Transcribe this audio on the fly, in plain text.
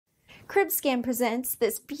Cribscan presents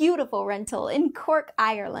this beautiful rental in Cork,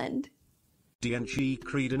 Ireland. DNG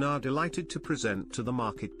Creedon are delighted to present to the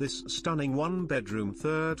market this stunning one-bedroom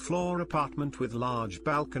third-floor apartment with large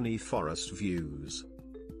balcony forest views.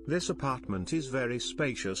 This apartment is very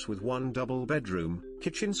spacious with one double bedroom,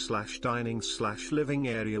 kitchen/dining/living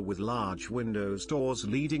area with large windows, doors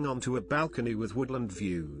leading onto a balcony with woodland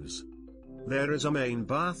views. There is a main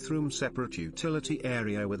bathroom, separate utility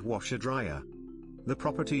area with washer-dryer. The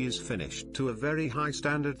property is finished to a very high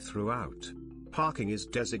standard throughout. Parking is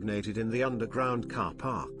designated in the underground car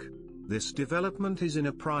park. This development is in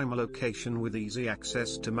a prime location with easy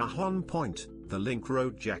access to Mahon Point, the Link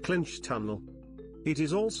Road Jack Lynch Tunnel. It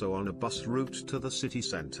is also on a bus route to the city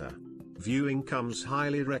centre. Viewing comes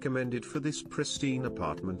highly recommended for this pristine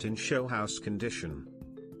apartment in show house condition.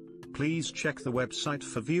 Please check the website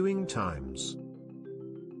for viewing times.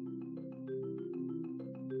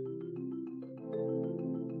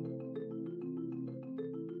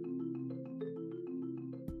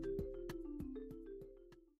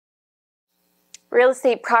 Real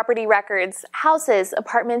estate property records, houses,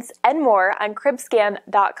 apartments, and more on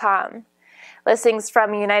Cribscan.com. Listings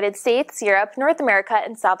from the United States, Europe, North America,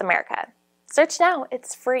 and South America. Search now,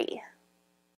 it's free.